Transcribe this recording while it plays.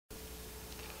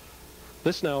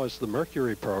This now is the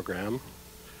Mercury program.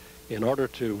 In order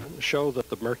to show that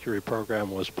the Mercury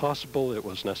program was possible, it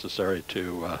was necessary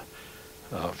to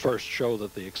first show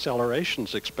that the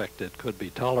accelerations expected could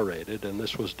be tolerated, and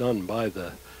this was done by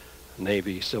the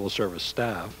Navy Civil Service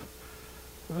staff,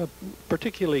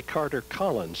 particularly Carter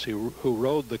Collins, who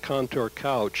rode the contour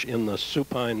couch in the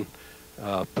supine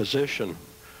position,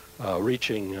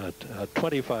 reaching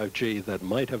 25 G that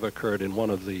might have occurred in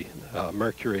one of the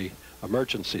Mercury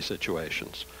emergency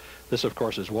situations. This, of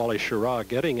course, is Wally Schirra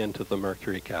getting into the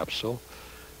Mercury capsule.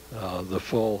 The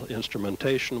full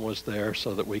instrumentation was there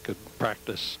so that we could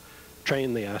practice,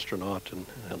 train the astronaut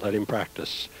and let him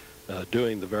practice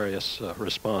doing the various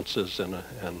responses and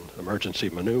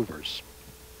emergency maneuvers.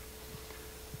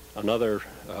 Another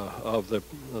of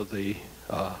the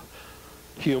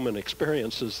human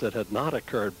experiences that had not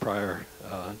occurred prior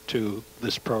to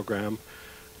this program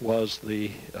was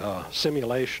the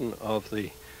simulation of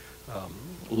the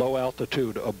low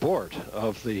altitude abort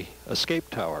of the escape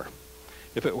tower.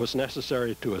 If it was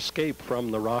necessary to escape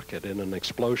from the rocket in an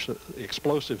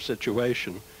explosive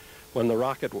situation, when the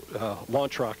rocket,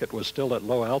 launch rocket was still at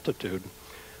low altitude,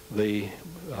 the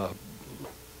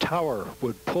tower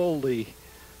would pull the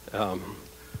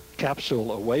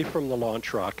capsule away from the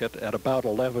launch rocket at about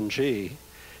 11 G,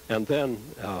 and then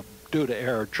due to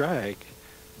air drag,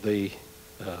 the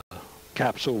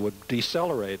capsule would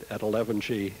decelerate at 11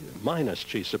 G minus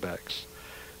G sub x.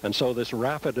 And so this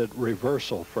rapid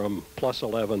reversal from plus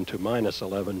 11 to minus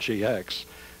 11 GX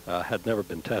had never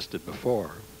been tested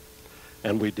before.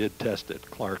 And we did test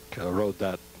it. Clark rode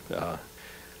that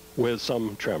with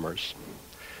some tremors.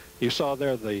 You saw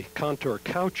there the contour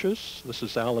couches. This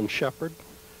is Alan Shepard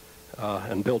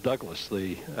and Bill Douglas,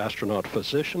 the astronaut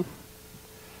physician.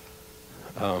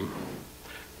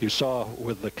 You saw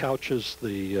with the couches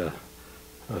the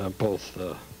both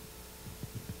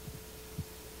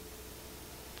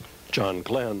John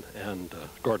Glenn and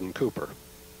Gordon Cooper.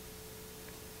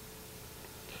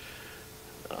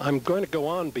 I'm going to go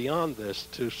on beyond this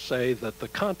to say that the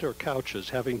contour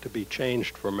couches having to be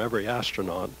changed for every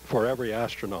astronaut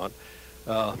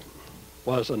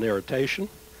was an irritation.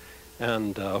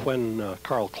 And when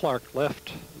Carl Clark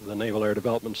left the Naval Air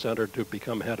Development Center to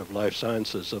become head of life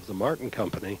sciences of the Martin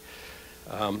Company,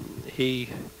 he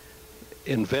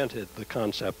invented the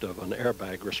concept of an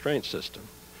airbag restraint system.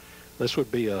 This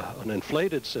would be an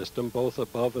inflated system both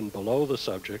above and below the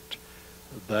subject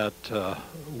that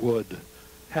would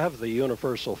have the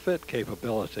universal fit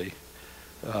capability,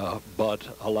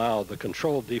 but allow the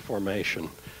controlled deformation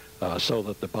so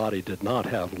that the body did not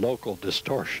have local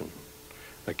distortion.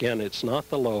 Again, it's not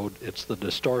the load, it's the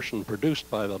distortion produced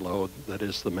by the load that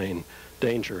is the main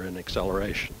danger in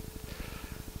acceleration.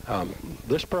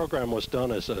 This program was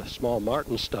done as a small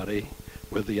Martin study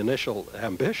with the initial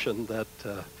ambition that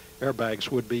airbags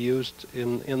would be used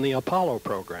in the Apollo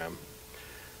program.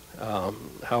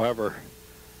 However,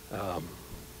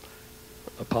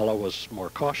 Apollo was more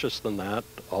cautious than that,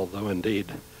 although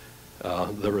indeed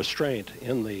the restraint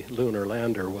in the lunar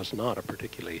lander was not a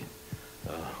particularly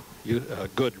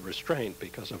good restraint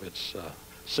because of its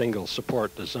single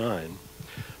support design.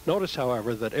 Notice,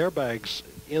 however, that airbags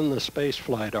in the space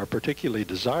flight are particularly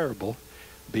desirable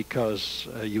because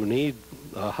you need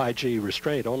a high G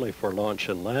restraint only for launch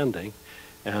and landing,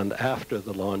 and after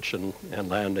the launch and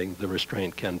landing, the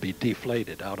restraint can be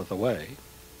deflated out of the way.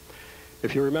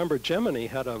 If you remember, Gemini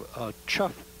had a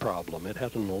chuff problem. It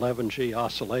had an 11 G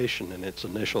oscillation in its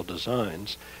initial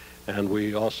designs, and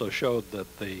we also showed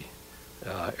that the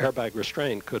airbag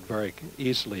restraint could very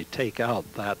easily take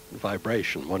out that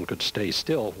vibration. One could stay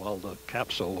still while the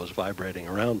capsule was vibrating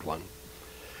around one.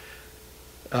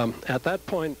 At that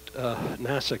point,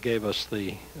 NASA gave us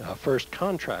the first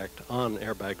contract on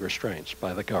airbag restraints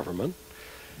by the government,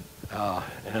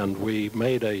 and we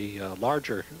made a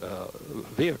larger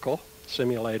vehicle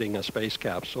simulating a space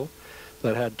capsule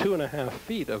that had 2.5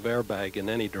 feet of airbag in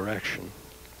any direction.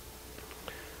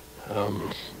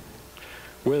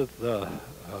 With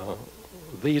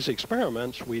these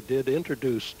experiments, we did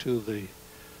introduce to the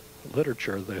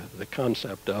literature the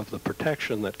concept of the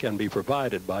protection that can be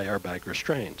provided by airbag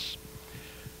restraints.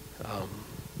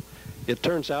 It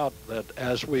turns out that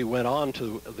as we went on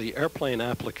to the airplane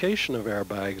application of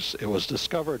airbags, it was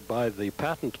discovered by the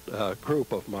patent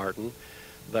group of Martin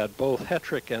that both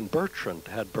Hetrick and Bertrand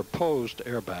had proposed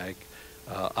airbag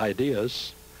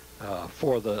ideas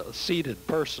for the seated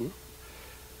person.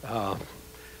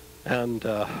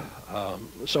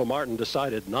 So Martin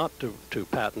decided not to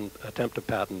attempt to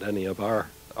patent any of our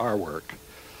work.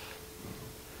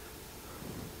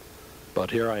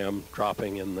 But here I am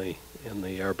dropping in the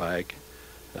airbag,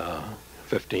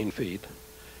 15 feet.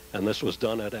 And this was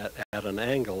done at an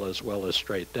angle as well as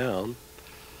straight down.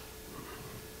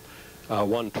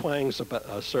 One twangs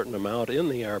a certain amount in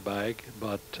the airbag,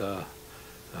 but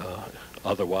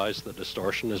otherwise the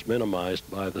distortion is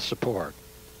minimized by the support.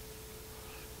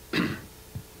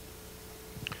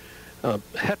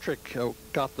 Hetrick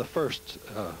got the first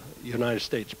United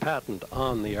States patent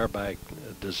on the airbag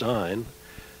design.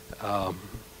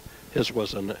 His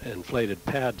was an inflated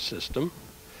pad system,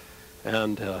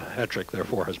 and Hetrick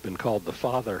therefore has been called the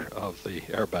father of the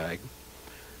airbag.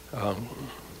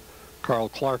 Carl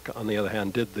Clark, on the other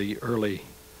hand, did the early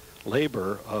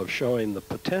labor of showing the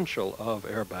potential of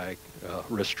airbag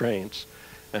restraints,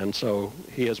 and so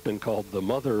he has been called the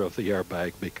mother of the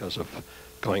airbag because of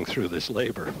going through this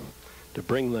labor to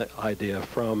bring the idea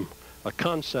from a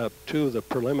concept to the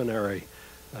preliminary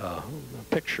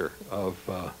picture of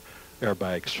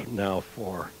airbags now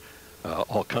for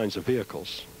all kinds of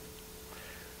vehicles.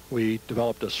 We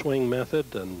developed a swing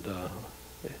method and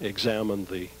examined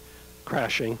the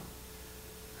crashing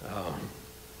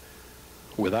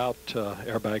without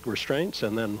airbag restraints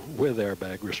and then with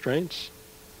airbag restraints,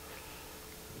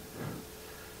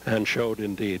 and showed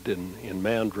indeed in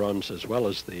manned runs as well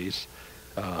as these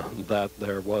that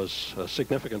there was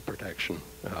significant protection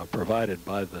provided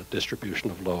by the distribution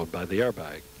of load by the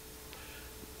airbag.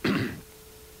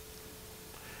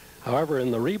 However, in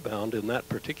the rebound in that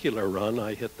particular run,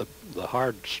 I hit the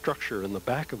hard structure in the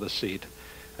back of the seat,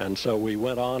 and so we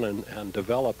went on and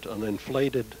developed an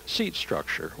inflated seat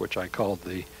structure, which I called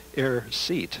the air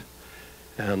seat.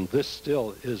 And this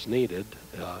still is needed.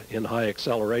 In high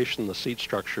acceleration, the seat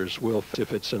structures will,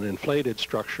 if it's an inflated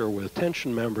structure with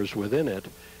tension members within it,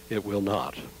 it will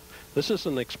not. This is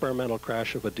an experimental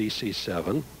crash of a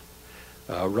DC-7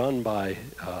 run by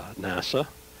NASA,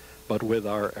 but with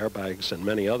our airbags and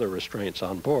many other restraints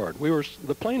on board.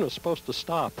 The plane was supposed to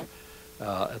stop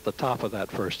at the top of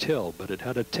that first hill, but it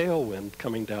had a tailwind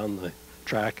coming down the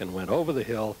track and went over the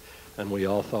hill, and we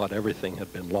all thought everything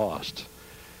had been lost.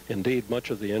 Indeed,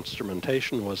 much of the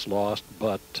instrumentation was lost,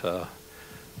 but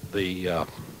the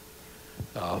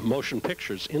motion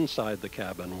pictures inside the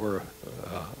cabin were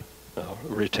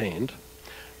retained.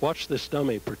 Watch this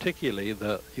dummy particularly.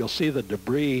 You'll see the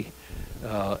debris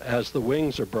as the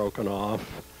wings are broken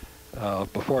off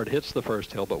before it hits the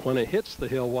first hill, but when it hits the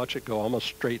hill, watch it go almost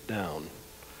straight down.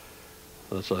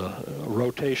 There's a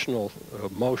rotational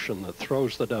motion that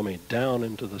throws the dummy down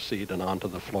into the seat and onto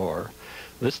the floor.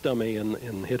 This dummy,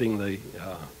 in hitting the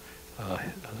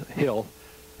hill,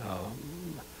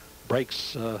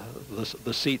 breaks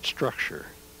the seat structure.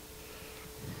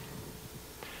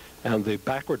 And the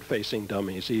backward-facing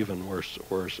dummies even were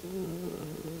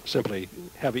simply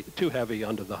too heavy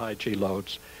under the high G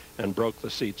loads and broke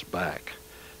the seats back.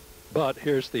 But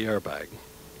here's the airbag.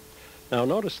 Now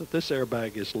notice that this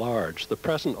airbag is large. The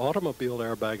present automobile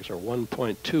airbags are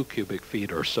 1.2 cubic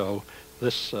feet or so.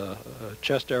 This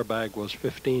chest airbag was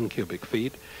 15 cubic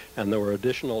feet, and there were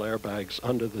additional airbags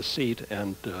under the seat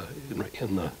and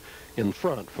in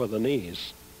front for the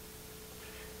knees.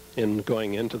 In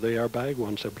going into the airbag,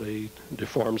 one simply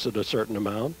deforms it a certain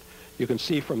amount. You can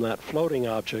see from that floating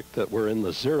object that we're in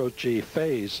the 0G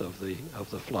phase of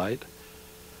the flight.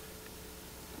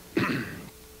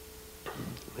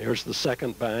 Here's the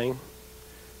second bang,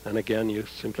 and again you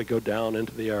simply go down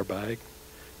into the airbag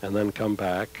and then come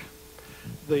back.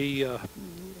 The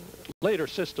later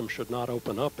system should not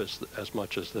open up as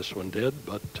much as this one did,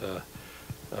 but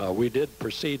we did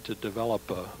proceed to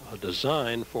develop a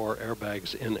design for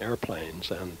airbags in airplanes,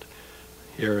 and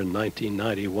here in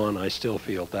 1991 I still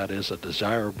feel that is a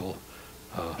desirable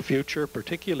future,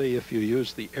 particularly if you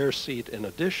use the air seat in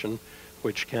addition,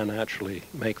 which can actually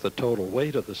make the total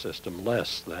weight of the system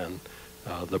less than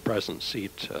the present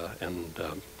seat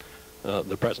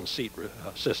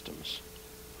systems.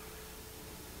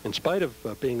 In spite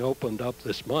of being opened up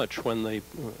this much, when the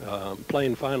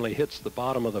plane finally hits the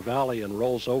bottom of the valley and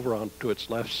rolls over onto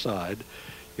its left side,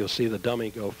 you'll see the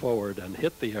dummy go forward and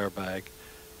hit the airbag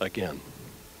again.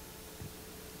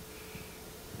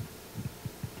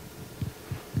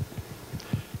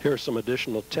 Here are some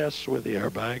additional tests with the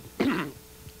airbag,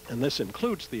 and this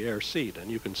includes the air seat,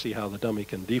 and you can see how the dummy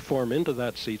can deform into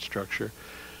that seat structure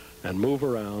and move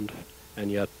around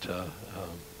and yet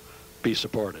be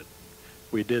supported.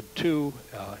 We did 2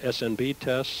 SNB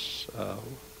tests,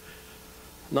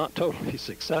 not totally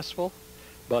successful,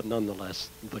 but nonetheless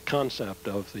the concept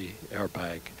of the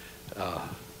airbag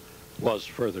was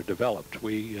further developed.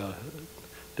 We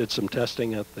did some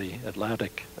testing at the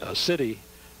Atlantic City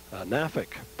NAFIC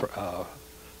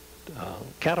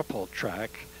catapult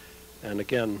track, And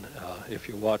again, if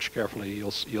you watch carefully,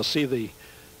 you'll see the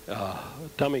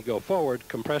dummy go forward,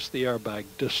 compress the airbag,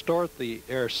 distort the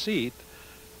air seat,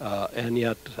 and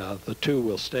yet the two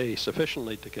will stay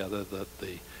sufficiently together that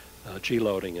the G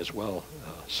loading is well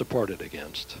supported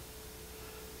against.